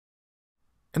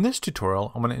In this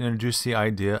tutorial, I'm going to introduce the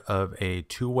idea of a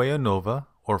two-way ANOVA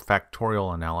or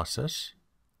factorial analysis.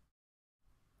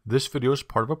 This video is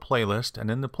part of a playlist,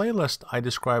 and in the playlist I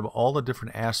describe all the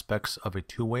different aspects of a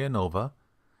two-way ANOVA,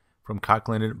 from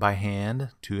calculating it by hand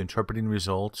to interpreting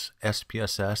results,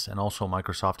 SPSS, and also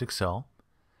Microsoft Excel.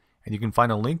 And you can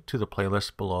find a link to the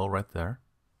playlist below right there.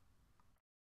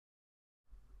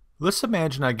 Let's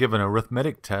imagine I give an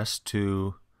arithmetic test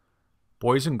to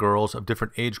boys and girls of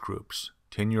different age groups,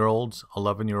 10-year-olds,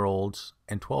 11-year-olds,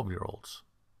 and 12-year-olds.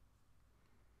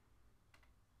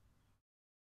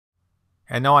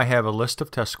 And now I have a list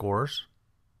of test scores,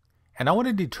 and I want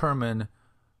to determine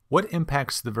what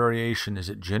impacts the variation. Is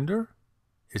it gender,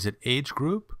 is it age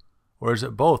group, or is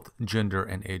it both gender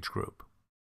and age group?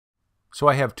 So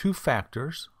I have two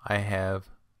factors. I have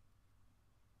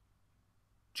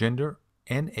gender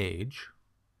and age,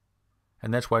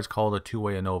 and that's why it's called a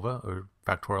two-way ANOVA or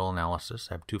factorial analysis.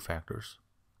 I have two factors.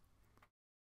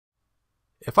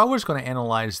 If I was going to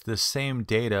analyze this same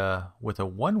data with a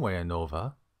one-way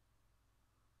ANOVA,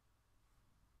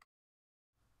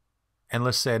 and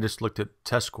let's say I just looked at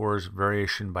test scores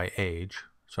variation by age,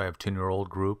 so I have 10-year-old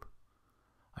group,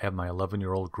 I have my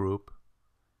 11-year-old group,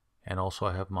 and also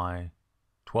I have my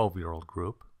 12-year-old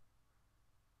group.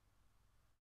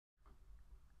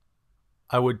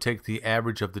 I would take the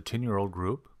average of the 10-year-old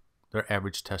group, their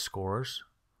average test scores,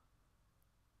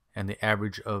 and the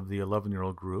average of the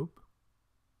 11-year-old group,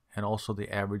 and also the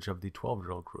average of the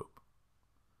 12-year-old group.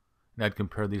 And I'd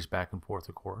compare these back and forth,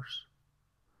 of course.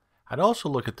 I'd also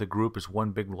look at the group as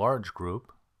one big large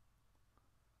group,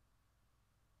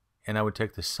 and I would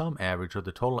take the sum average or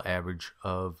the total average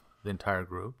of the entire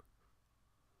group,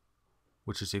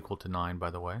 which is equal to 9,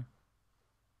 by the way.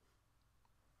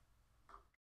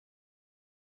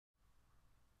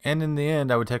 And in the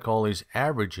end, I would take all these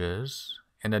averages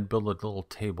and I'd build a little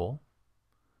table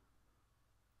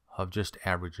of just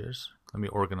averages. Let me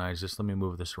organize this. Let me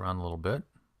move this around a little bit.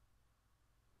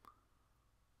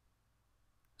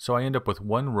 So I end up with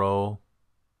one row,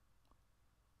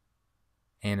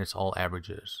 and it's all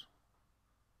averages.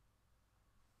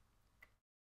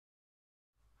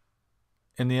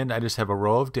 In the end, I just have a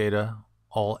row of data,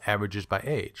 all averages by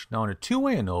age. Now in a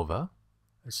two-way ANOVA,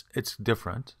 it's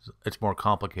different. It's more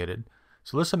complicated.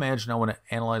 So let's imagine I want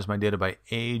to analyze my data by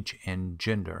age and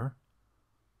gender.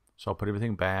 So I'll put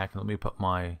everything back, and let me put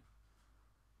my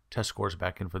test scores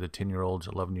back in for the 10-year-olds,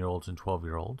 11-year-olds, and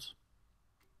 12-year-olds.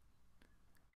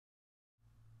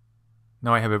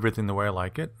 Now I have everything the way I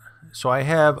like it. So I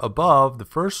have above the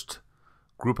first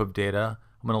group of data,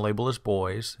 I'm going to label as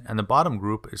boys, and the bottom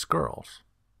group is girls.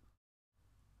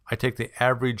 I take the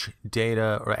average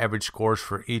data or average scores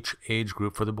for each age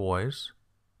group for the boys.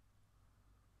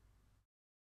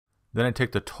 Then I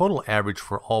take the total average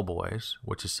for all boys,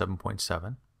 which is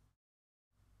 7.7.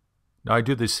 Now I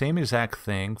do the same exact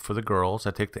thing for the girls.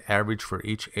 I take the average for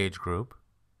each age group,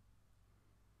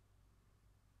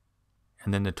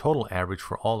 and then the total average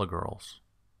for all the girls.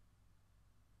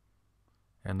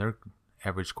 And their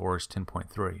average score is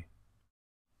 10.3.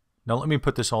 Now let me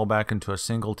put this all back into a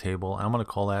single table. I'm going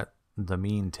to call that the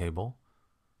mean table.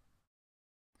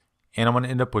 And I'm going to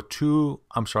end up with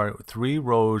three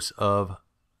rows of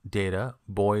data,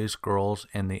 boys, girls,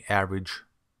 and the average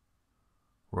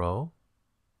row.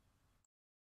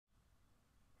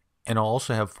 And I'll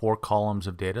also have 4 columns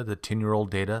of data, the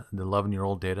 10-year-old data, the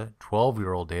 11-year-old data,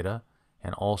 12-year-old data,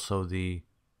 and also the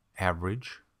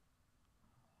average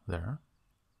there.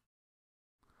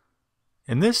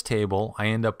 In this table, I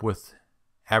end up with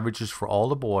averages for all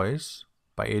the boys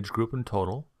by age group and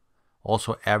total,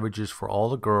 also averages for all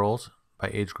the girls by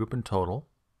age group and total.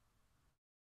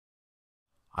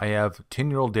 I have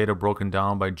 10-year-old data broken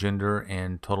down by gender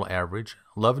and total average,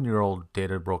 11-year-old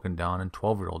data broken down, and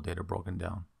 12-year-old data broken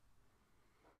down.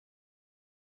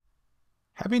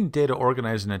 Having data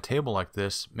organized in a table like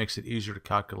this makes it easier to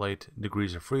calculate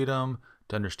degrees of freedom,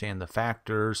 to understand the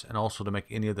factors, and also to make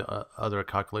any of the other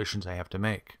calculations I have to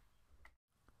make.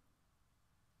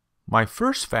 My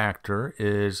first factor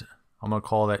is, I'm going to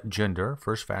call that gender.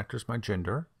 First factor is my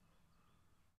gender.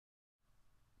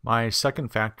 My second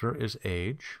factor is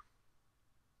age.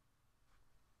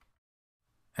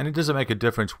 And it doesn't make a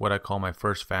difference what I call my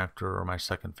first factor or my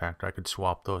second factor. I could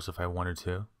swap those if I wanted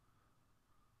to.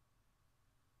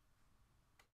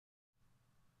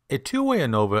 A two-way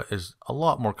ANOVA is a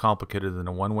lot more complicated than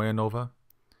a one-way ANOVA.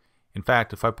 In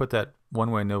fact, if I put that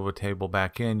one-way ANOVA table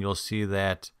back in, you'll see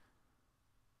that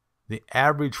the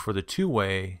average for the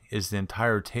two-way is the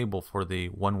entire table for the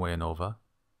one-way ANOVA.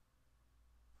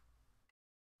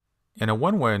 In a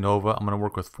one-way ANOVA, I'm going to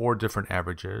work with 4 different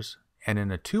averages, and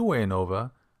in a two-way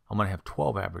ANOVA, I'm going to have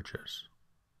 12 averages.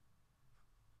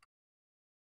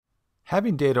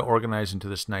 Having data organized into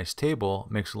this nice table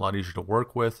makes it a lot easier to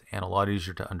work with and a lot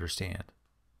easier to understand.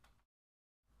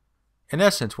 In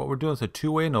essence, what we're doing with a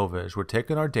two-way ANOVA is we're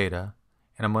taking our data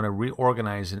and I'm going to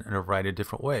reorganize it in a variety of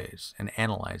different ways and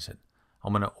analyze it.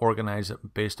 I'm going to organize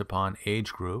it based upon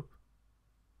age group.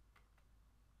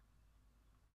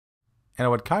 And I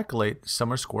would calculate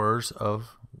sum of squares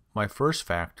of my first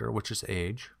factor, which is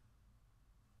age.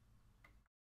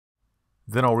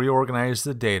 Then I'll reorganize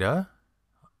the data,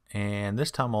 and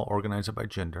this time I'll organize it by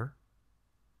gender.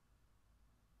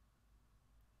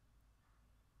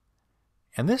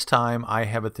 And this time I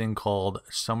have a thing called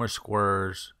sum of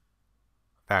squares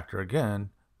factor again,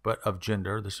 but of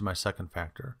gender. This is my second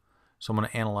factor. So I'm going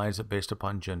to analyze it based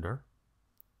upon gender.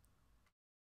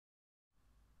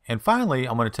 And finally,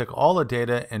 I'm going to take all the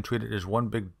data and treat it as one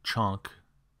big chunk,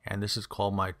 and this is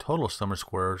called my total sum of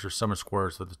squares, or sum of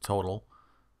squares of the total.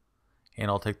 And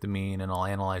I'll take the mean and I'll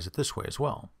analyze it this way as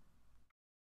well.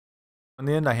 In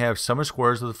the end, I have sum of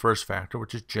squares of the first factor,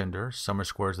 which is gender, sum of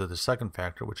squares of the second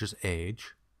factor, which is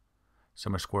age,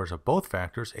 sum of squares of both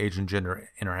factors, age and gender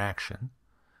interaction,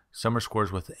 sum of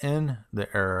squares within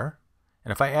the error,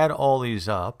 and if I add all these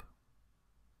up,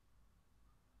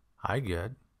 I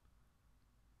get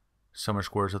sum of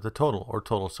squares of the total, or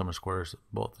total sum of squares,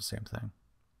 both the same thing.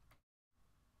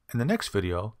 In the next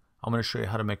video, I'm going to show you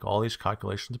how to make all these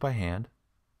calculations by hand.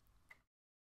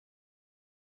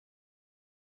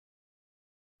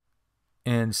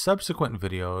 In subsequent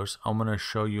videos, I'm going to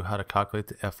show you how to calculate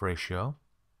the F ratio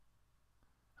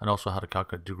and also how to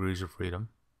calculate degrees of freedom.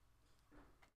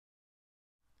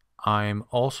 I'm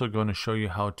also going to show you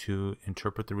how to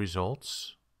interpret the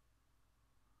results,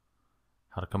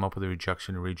 how to come up with a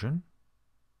rejection region.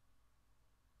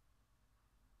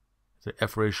 If the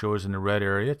F ratio is in the red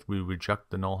area, we reject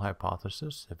the null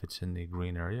hypothesis. If it's in the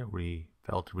green area, we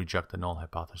fail to reject the null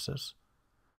hypothesis.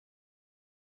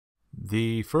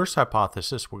 The first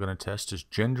hypothesis we're going to test is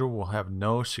gender will have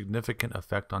no significant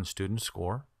effect on student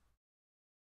score.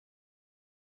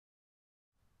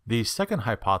 The second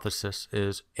hypothesis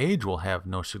is age will have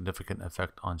no significant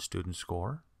effect on student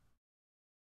score.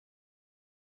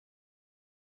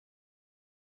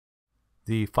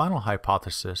 The final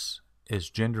hypothesis is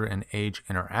gender and age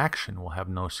interaction will have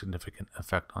no significant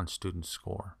effect on student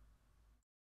score.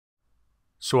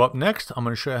 So up next, I'm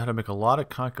going to show you how to make a lot of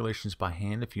calculations by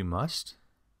hand if you must.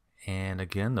 And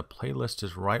again, the playlist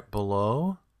is right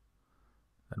below.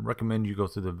 I'd recommend you go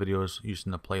through the videos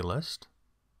using the playlist.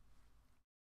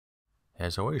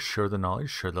 As always, share the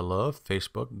knowledge, share the love,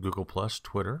 Facebook, Google+,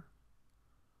 Twitter.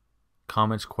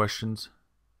 Comments, questions,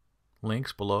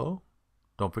 links below.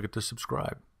 Don't forget to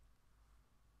subscribe.